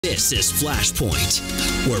This is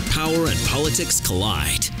Flashpoint, where power and politics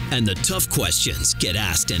collide and the tough questions get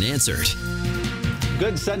asked and answered.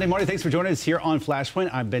 Good Sunday morning. Thanks for joining us here on Flashpoint.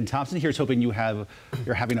 I'm Ben Thompson. Here's hoping you're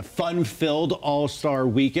having a fun-filled All-Star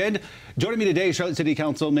weekend. Joining me today is Charlotte City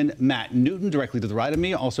Councilman Matt Newton, directly to the right of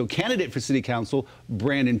me. Also, candidate for City Council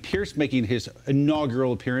Brandon Pierce, making his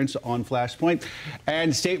inaugural appearance on Flashpoint.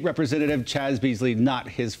 And State Representative Chaz Beasley, not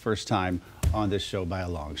his first time on this show by a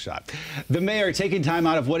long shot. The mayor taking time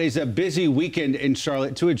out of what is a busy weekend in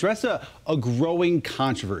Charlotte to address a growing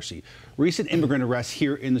controversy. Recent immigrant arrests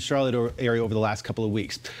here in the Charlotte area over the last couple of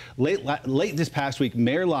weeks. Late this past week,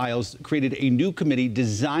 Mayor Lyles created a new committee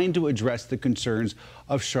designed to address the concerns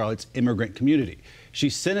of Charlotte's immigrant community. She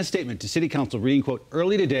sent a statement to City Council reading, quote,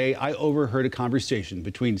 "Early today, I overheard a conversation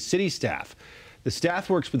between city staff. The staff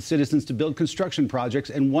works with citizens to build construction projects,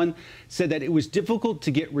 and one said that it was difficult to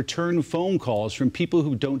get return phone calls from people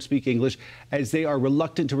who don't speak English as they are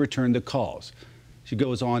reluctant to return the calls." She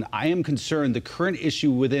goes on, "I am concerned the current issue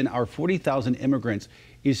within our 40,000 immigrants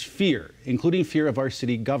is fear, including fear of our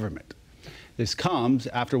city government." This comes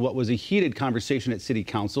after what was a heated conversation at City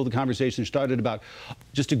Council. The conversation started about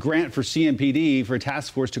just a grant for CMPD for a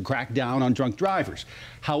task force to crack down on drunk drivers.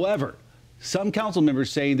 However, some council members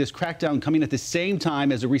saying this crackdown coming at the same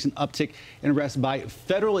time as a recent uptick in arrests by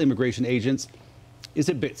federal immigration agents is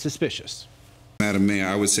a bit suspicious. Madam Mayor,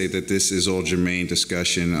 I would say that this is all germane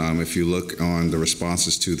discussion. If you look on the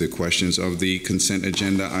responses to the questions of the consent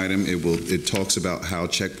agenda item, it talks about how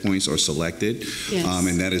checkpoints are selected, yes.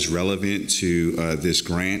 And that is relevant to this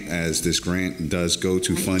grant, as this grant does go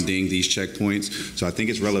to funding these checkpoints. So I think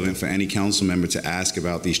it's relevant for any council member to ask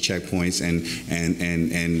about these checkpoints and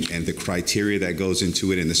the criteria that goes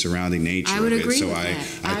into it and the surrounding nature. I would of it. agree So with I, that.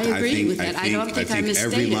 I, I agree think, with that. I don't think I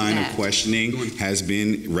misstated every line that. of questioning has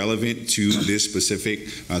been relevant to this specific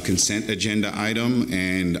consent agenda item,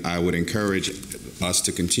 and I would encourage us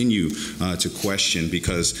to continue to question,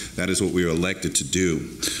 because that is what we were elected to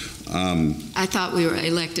do. I thought we were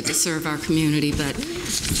elected to serve our community, but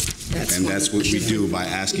that's what we do by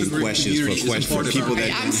asking questions for people that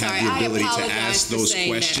don't have the ability to ask those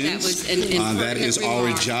questions. That is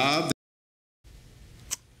our job.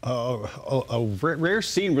 A rare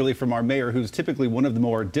scene, really, from our mayor, who's typically one of the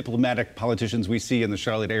more diplomatic politicians we see in the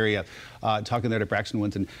Charlotte area, talking there to Braxton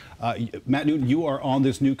Winston. Matt Newton, you are on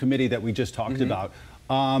this new committee that we just talked about.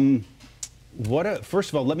 First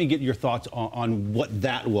of all, let me get your thoughts on what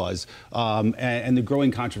that was and the growing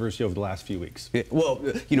controversy over the last few weeks. Well,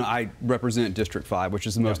 you know, I represent District 5, which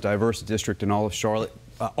is the most diverse district in all of Charlotte.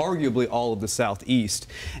 Arguably all of the Southeast.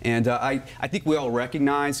 And I think we all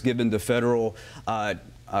recognize, given the federal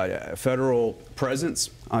presence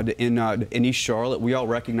in East Charlotte, we all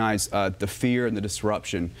recognize the fear and the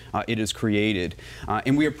disruption it has created,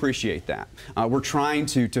 and we appreciate that. We're trying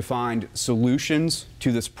to find solutions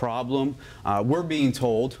to this problem. We're being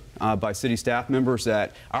told by city staff members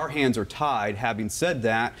that our hands are tied. Having said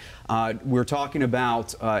that, we're talking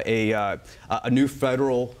about a new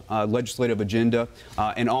federal legislative agenda,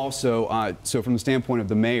 and also, so from the standpoint of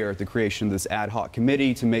the mayor, the creation of this ad hoc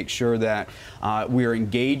committee to make sure that we are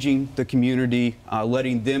engaging the community,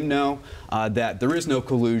 letting them know that there is no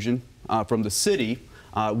collusion from the city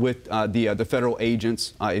with the federal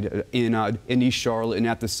agents in East Charlotte, and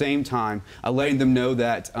at the same time letting them know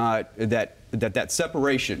that that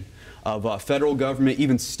separation of federal government,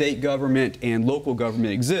 even state government and local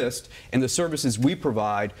government exist, and the services we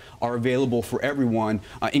provide are available for everyone,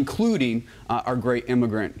 including our great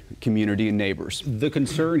immigrant community and neighbors. The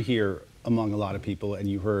concern here among a lot of people, and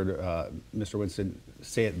you heard Mr. Winston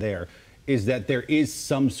say it there, is that there is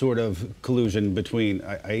some sort of collusion between,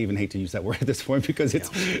 I even hate to use that word at this point because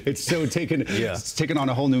it's so taken, it's taken on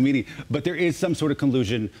a whole new meaning, but there is some sort of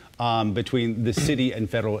collusion between the city and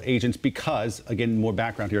federal agents because, again, more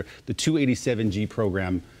background here, the 287G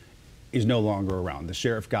program is no longer around. The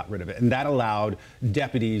sheriff got rid of it, and that allowed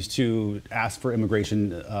deputies to ask for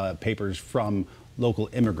immigration papers from local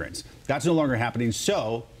immigrants. That's no longer happening,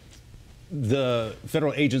 so the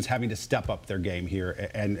federal agents having to step up their game here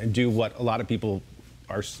and do what a lot of people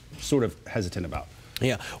are sort of hesitant about.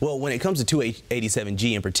 Yeah, well, when it comes to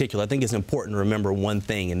 287G in particular, I think it's important to remember one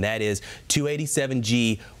thing, and that is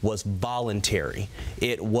 287G was voluntary.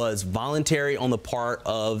 It was voluntary on the part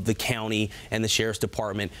of the county and the sheriff's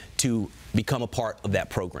department to become a part of that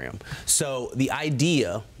program. So the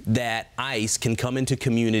idea that ICE can come into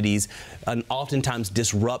communities and oftentimes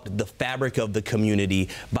disrupt the fabric of the community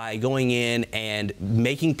by going in and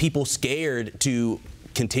making people scared to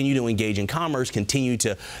continue to engage in commerce, continue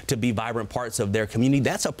to be vibrant parts of their community,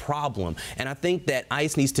 that's a problem. And I think that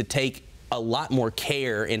ICE needs to take a lot more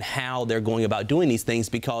care in how they're going about doing these things,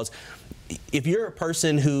 because if you're a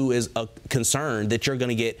person who is concerned that you're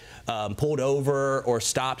going to get pulled over or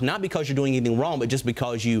stopped, not because you're doing anything wrong, but just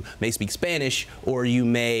because you may speak Spanish or you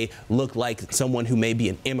may look like someone who may be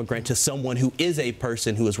an immigrant to someone who is a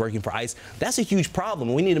person who is working for ICE, that's a huge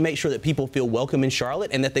problem. We need to make sure that people feel welcome in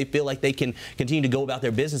Charlotte and that they feel like they can continue to go about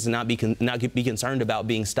their business and not be concerned about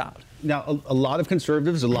being stopped. Now, a lot of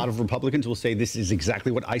conservatives, a lot of Republicans will say this is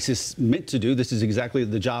exactly what ICE is meant to do. This is exactly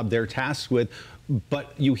the job they're tasked with.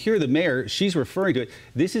 But you hear the mayor, she's referring to it.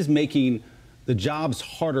 This is making the jobs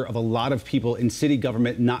harder of a lot of people in city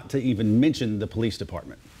government, not to even mention the police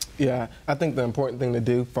department. Yeah, I think the important thing to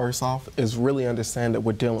do, first off, is really understand that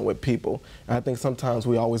we're dealing with people. And I think sometimes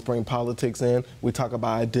we always bring politics in. We talk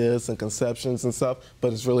about ideas and conceptions and stuff,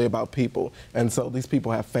 but it's really about people. And so these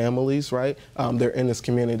people have families, right? They're in this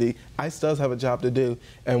community. ICE does have a job to do.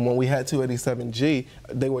 And when we had 287G,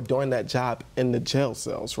 they were doing that job in the jail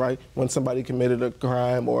cells, right? When somebody committed a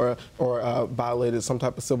crime or violated some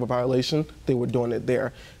type of civil violation, they were doing it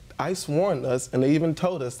there. ICE warned us, and they even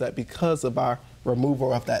told us that because of our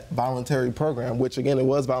removal of that voluntary program, which again, it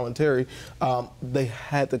was voluntary, they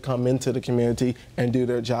had to come into the community and do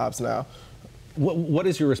their jobs now. What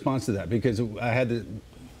is your response to that? Because I had the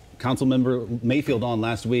council member Mayfield on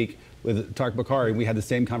last week with Tarek Bakari, and we had the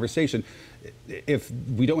same conversation. If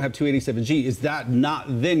we don't have 287G, is that not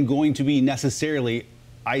then going to be necessarily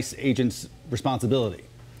ICE agents' responsibility?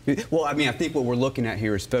 Well, I mean, I think what we're looking at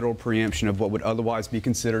here is federal preemption of what would otherwise be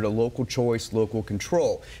considered a local choice, local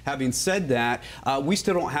control. Having said that, we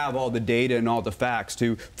still don't have all the data and all the facts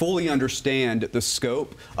to fully understand the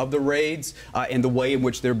scope of the raids and the way in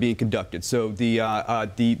which they're being conducted. So the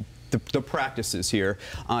practices here.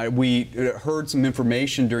 We heard some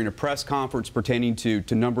information during a press conference pertaining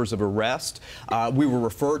to numbers of arrests. We were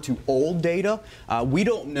referred to old data. We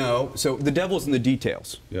don't know. So the devil's in the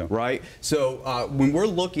details, right? So when we're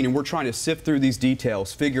looking and we're trying to sift through these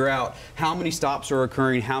details, figure out how many stops are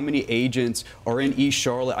occurring, how many agents are in East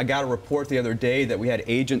Charlotte. I got a report the other day that we had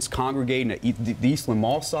agents congregating at the Eastland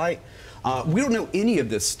Mall site. We don't know any of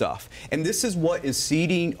this stuff. And this is what is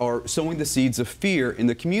seeding or sowing the seeds of fear in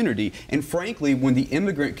the community. And frankly, when the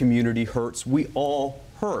immigrant community hurts, we all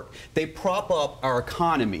hurt. They prop up our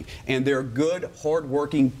economy, and they're good,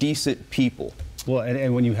 hardworking, decent people. Well,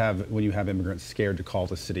 and when you have immigrants scared to call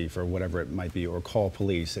the city for whatever it might be, or call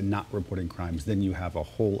police and not reporting crimes, then you have a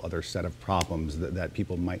whole other set of problems that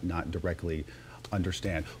people might not directly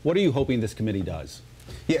understand. What are you hoping this committee does?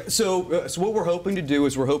 Yeah, so what we're hoping to do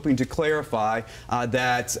is we're hoping to clarify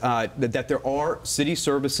that there are city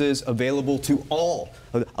services available to all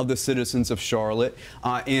of the citizens of Charlotte,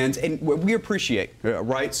 and we appreciate,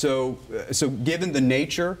 right? So given the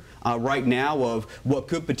nature right now of what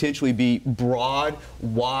could potentially be broad,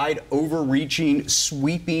 wide, overreaching,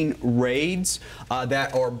 sweeping raids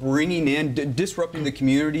that are bringing in, disrupting the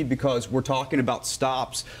community, because we're talking about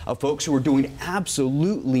stops of folks who are doing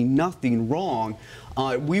absolutely nothing wrong.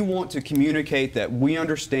 We want to communicate that we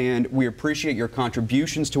understand, we appreciate your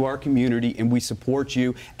contributions to our community, and we support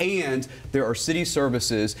you, and there are city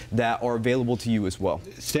services that are available to you as well.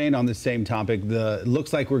 Staying on the same topic, it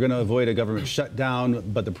looks like we're going to avoid a government shutdown,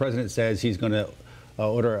 but the president says he's going to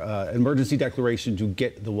order an emergency declaration to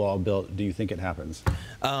get the wall built. Do you think it happens?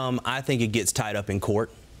 I think it gets tied up in court.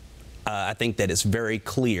 I think that it's very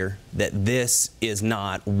clear that this is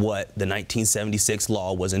not what the 1976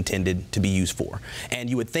 law was intended to be used for. And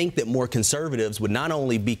you would think that more conservatives would not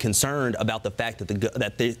only be concerned about the fact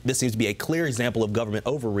that this seems to be a clear example of government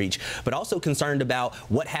overreach, but also concerned about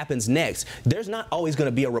what happens next. There's not always going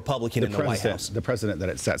to be a Republican in the White House. The precedent that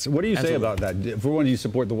it sets. What do you say about that? For one, do you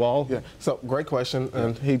support the wall? Yeah. So great question,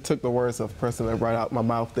 and he took the words of President right out my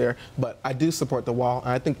mouth there. But I do support the wall.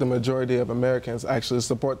 I think the majority of Americans actually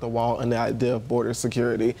support the wall and the idea of border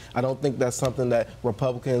security. I don't think that's something that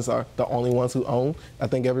Republicans are the only ones who own. I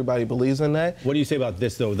think everybody believes in that. What do you say about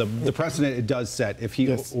this, though? The precedent it does set, if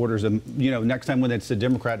he orders a, next time when it's a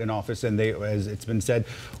Democrat in office and they, as it's been said,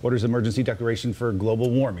 orders emergency declaration for global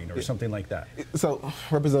warming or something like that. So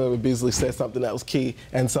Representative Beasley said something that was key.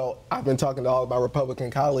 And so I've been talking to all of my Republican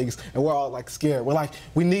colleagues, and we're all like scared. We're like,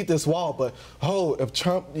 we need this wall, but if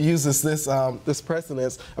Trump uses this this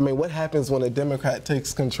precedence, I mean, what happens when a Democrat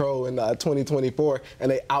takes control in 2024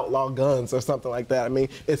 and they outlaw guns or something like that? I mean,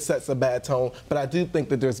 it sets a bad tone. But I do think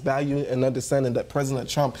that there's value in understanding that President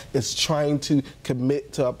Trump is trying to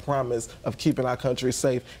commit to a promise of keeping our country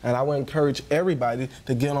safe. And I would encourage everybody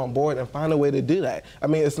to get on board and find a way to do that. I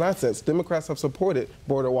mean, it's nonsense. Democrats have supported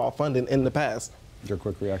border wall funding in the past. Your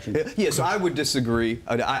quick reaction? Yes, I would disagree.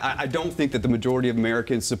 I don't think that the majority of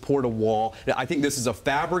Americans support a wall. I think this is a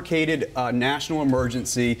fabricated national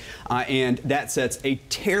emergency, and that sets a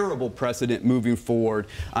terrible precedent moving forward.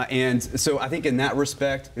 And so I think in that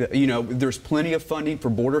respect, there's plenty of funding for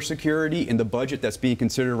border security in the budget that's being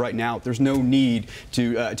considered right now. There's no need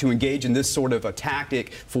to engage in this sort of a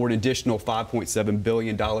tactic for an additional $5.7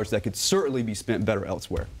 billion that could certainly be spent better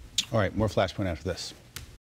elsewhere. All right, more Flashpoint after this.